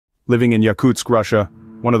living in Yakutsk, Russia,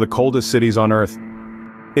 one of the coldest cities on Earth.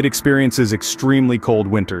 It experiences extremely cold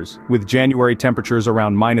winters, with January temperatures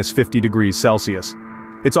around -50 degrees Celsius.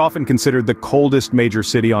 It's often considered the coldest major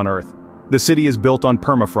city on Earth. The city is built on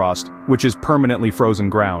permafrost, which is permanently frozen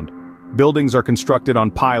ground. Buildings are constructed on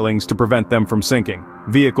pilings to prevent them from sinking.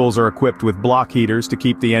 Vehicles are equipped with block heaters to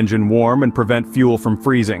keep the engine warm and prevent fuel from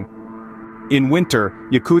freezing. In winter,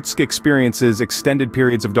 Yakutsk experiences extended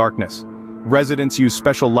periods of darkness. Residents use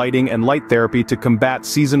special lighting and light therapy to combat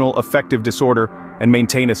seasonal affective disorder and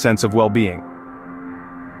maintain a sense of well-being.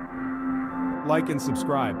 Like and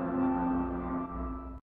subscribe.